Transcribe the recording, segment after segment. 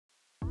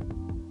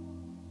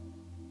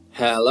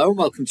Hello and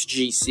welcome to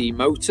GC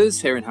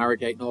Motors here in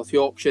Harrogate, North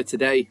Yorkshire.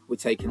 Today we're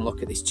taking a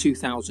look at this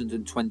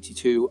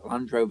 2022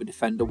 Land Rover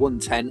Defender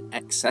 110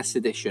 XS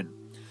Edition.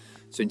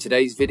 So in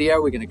today's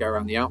video we're going to go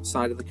around the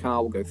outside of the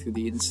car, we'll go through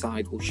the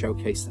inside, we'll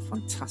showcase the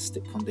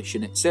fantastic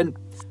condition it's in,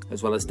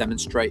 as well as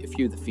demonstrate a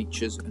few of the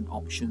features and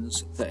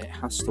options that it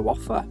has to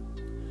offer.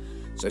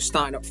 So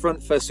starting up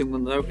front, first thing we'll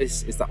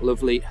notice is that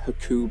lovely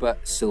Hakuba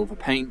silver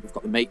paint. We've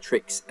got the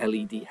Matrix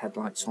LED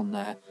headlights on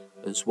there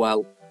as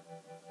well.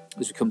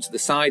 As we come to the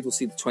side, we'll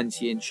see the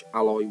 20-inch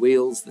alloy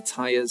wheels. The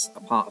tyres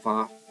are part of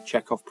our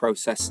check-off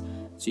process,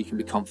 so you can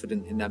be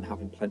confident in them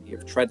having plenty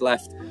of tread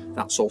left.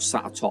 That's all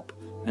sat atop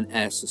an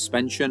air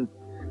suspension.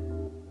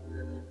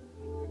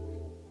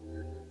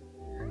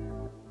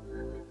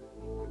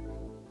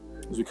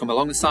 As we come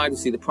along the side, we'll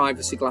see the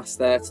privacy glass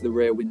there to the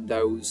rear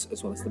windows,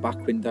 as well as the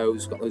back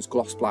windows. We've got those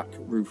gloss black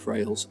roof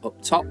rails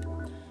up top.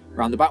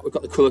 Around the back, we've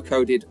got the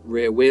colour-coded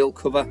rear wheel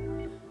cover.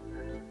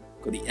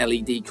 Got the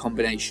LED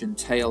combination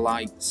tail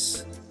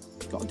lights,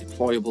 got a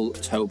deployable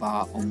tow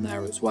bar on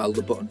there as well,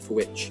 the button for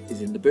which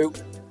is in the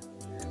boot.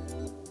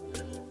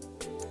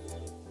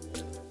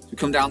 As we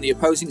come down the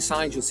opposing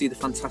side, you'll see the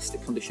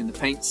fantastic condition the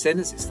paint's in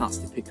as it starts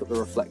to pick up the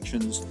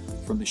reflections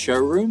from the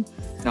showroom.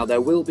 Now there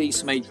will be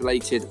some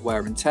age-related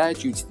wear and tear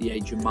due to the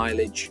age and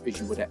mileage, as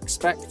you would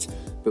expect,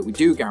 but we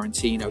do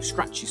guarantee no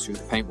scratches through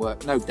the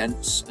paintwork, no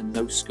dents and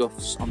no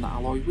scuffs on the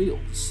alloy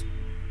wheels.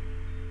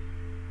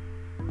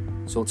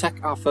 So we'll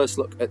take our first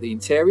look at the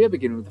interior,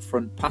 beginning with the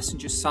front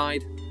passenger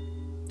side.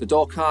 The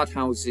door card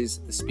houses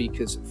the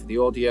speakers for the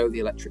audio, the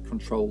electric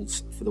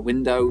controls for the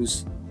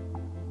windows.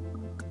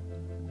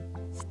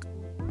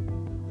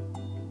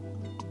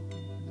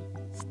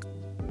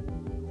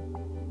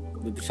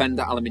 The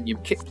Defender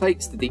aluminium kick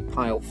plates, the deep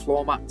pile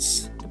floor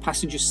mats. The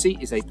passenger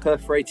seat is a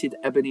perforated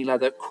ebony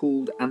leather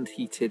cooled and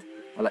heated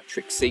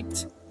electric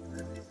seat.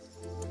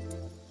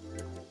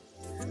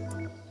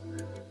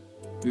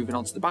 Moving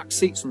on to the back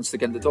seats, once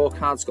again the door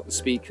card's got the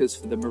speakers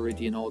for the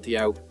Meridian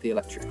audio, the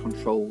electric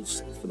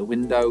controls for the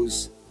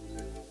windows.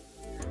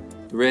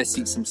 The rear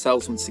seats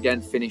themselves once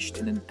again finished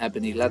in an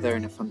ebony leather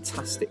in a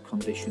fantastic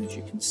condition, as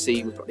you can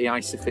see. We've got the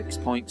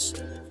ISOFIX points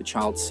for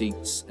child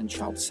seats and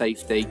child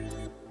safety.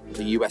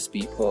 The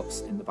USB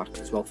ports in the back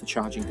as well for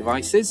charging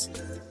devices.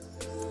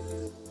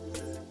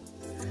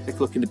 Take a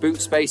look in the boot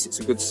space,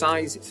 it's a good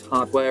size, it's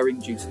hard wearing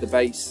due to the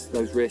base.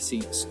 Those rear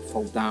seats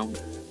fold down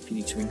you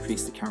need to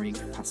increase the carrying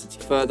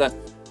capacity further.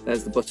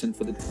 There's the button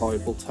for the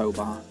deployable tow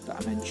bar that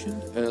I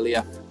mentioned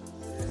earlier.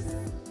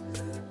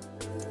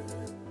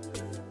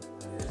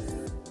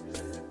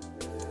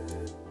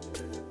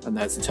 And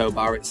there's the tow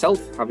bar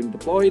itself having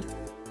deployed.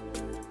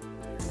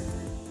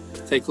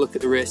 Take a look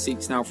at the rear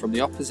seats now from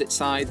the opposite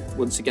side,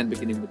 once again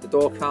beginning with the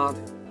door card.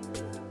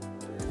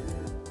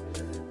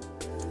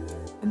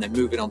 And then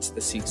moving on to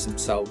the seats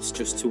themselves,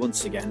 just to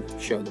once again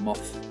show them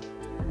off.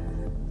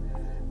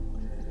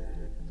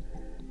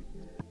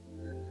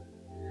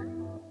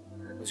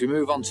 As we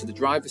move on to the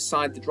driver's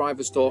side, the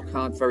driver's door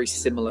card very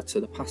similar to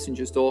the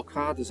passenger's door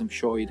card, as I'm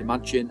sure you'd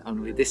imagine,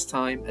 only this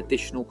time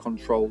additional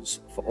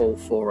controls for all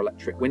 4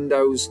 electric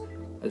windows,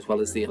 as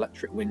well as the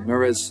electric wing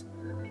mirrors.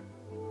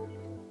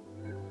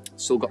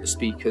 Still got the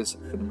speakers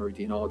for the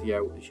Meridian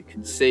audio, as you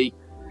can see,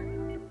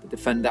 the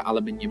Defender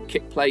aluminium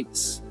kick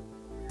plates,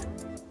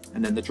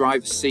 and then the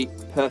driver's seat,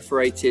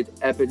 perforated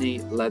ebony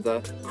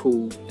leather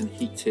cooled and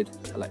heated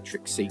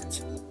electric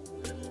seat.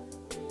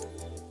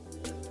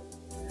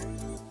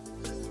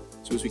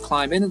 So as we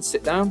climb in and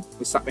sit down,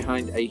 we're sat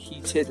behind a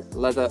heated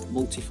leather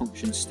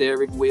multifunction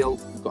steering wheel.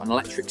 We've got an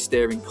electric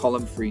steering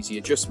column for easy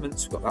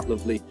adjustments. We've got that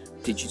lovely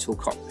digital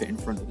cockpit in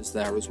front of us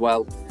there as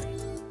well.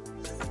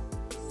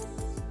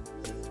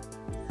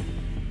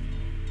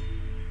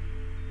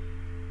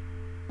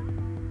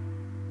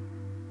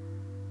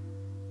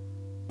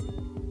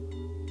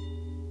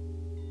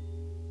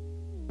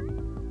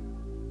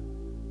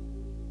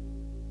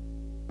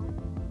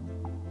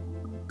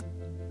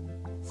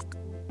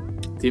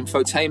 The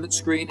infotainment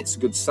screen, it's a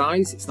good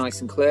size, it's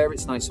nice and clear,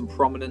 it's nice and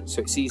prominent,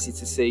 so it's easy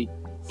to see,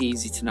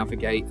 easy to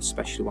navigate,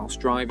 especially whilst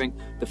driving.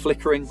 The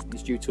flickering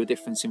is due to a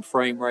difference in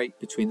frame rate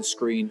between the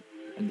screen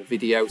and the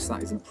video, so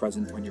that isn't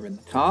present when you're in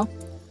the car.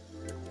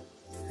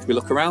 If we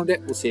look around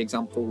it, we'll see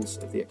examples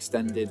of the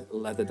extended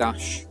leather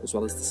dash, as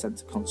well as the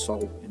centre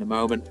console in a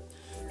moment.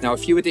 Now, a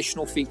few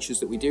additional features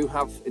that we do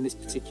have in this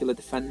particular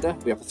Defender.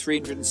 We have a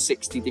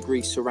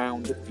 360-degree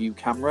surround view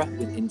camera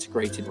with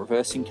integrated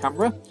reversing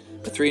camera,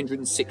 a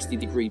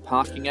 360-degree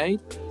parking aid.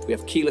 We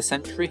have keyless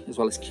entry as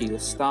well as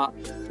keyless start.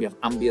 We have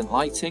ambient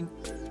lighting,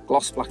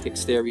 gloss black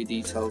exterior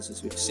details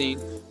as we've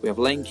seen. We have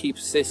lane keep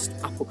assist,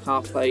 Apple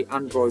CarPlay,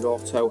 Android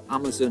Auto,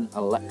 Amazon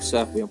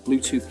Alexa. We have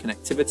Bluetooth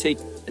connectivity,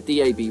 a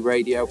DAB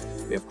radio.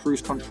 We have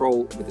cruise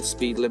control with a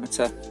speed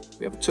limiter.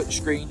 We have a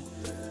touchscreen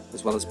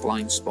as well as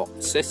blind spot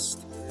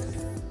assist.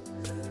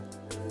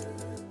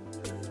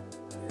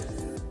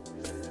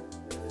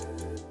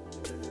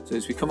 So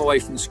as we come away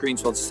from the screen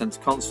towards the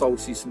centre console, we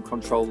see some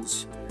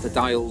controls, the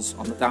dials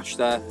on the dash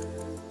there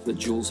for the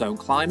dual zone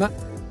climate.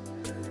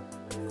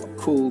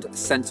 air-cooled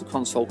centre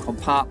console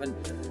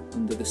compartment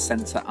under the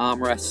centre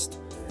armrest.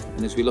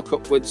 And as we look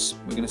upwards,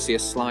 we're going to see a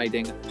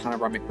sliding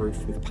panoramic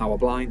roof with power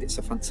blind. It's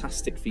a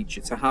fantastic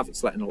feature to have.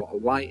 It's letting a lot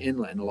of light in,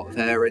 letting a lot of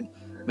air in.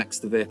 Makes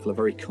the vehicle a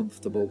very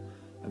comfortable,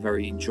 a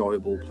very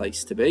enjoyable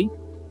place to be.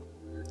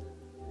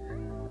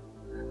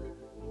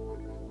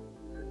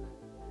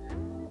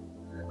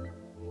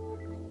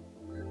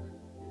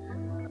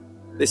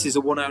 This is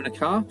a one-owner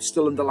car,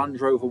 still under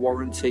Land Rover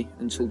warranty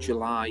until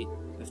July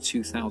of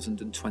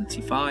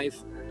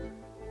 2025.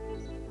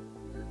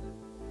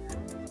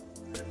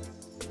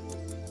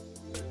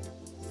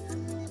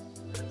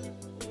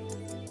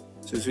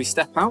 So as we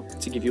step out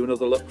to give you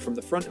another look from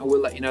the front, I will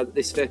let you know that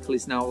this vehicle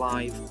is now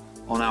live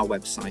on our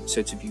website.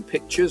 So to view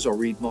pictures or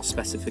read more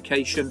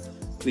specification,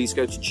 please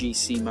go to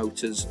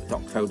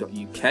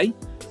gcmotors.co.uk.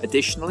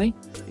 Additionally,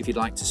 if you'd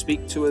like to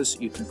speak to us,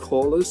 you can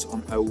call us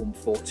on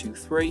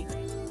 01423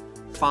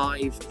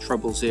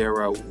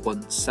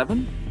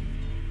 50017.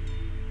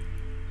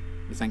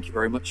 We thank you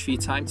very much for your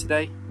time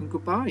today, and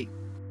goodbye.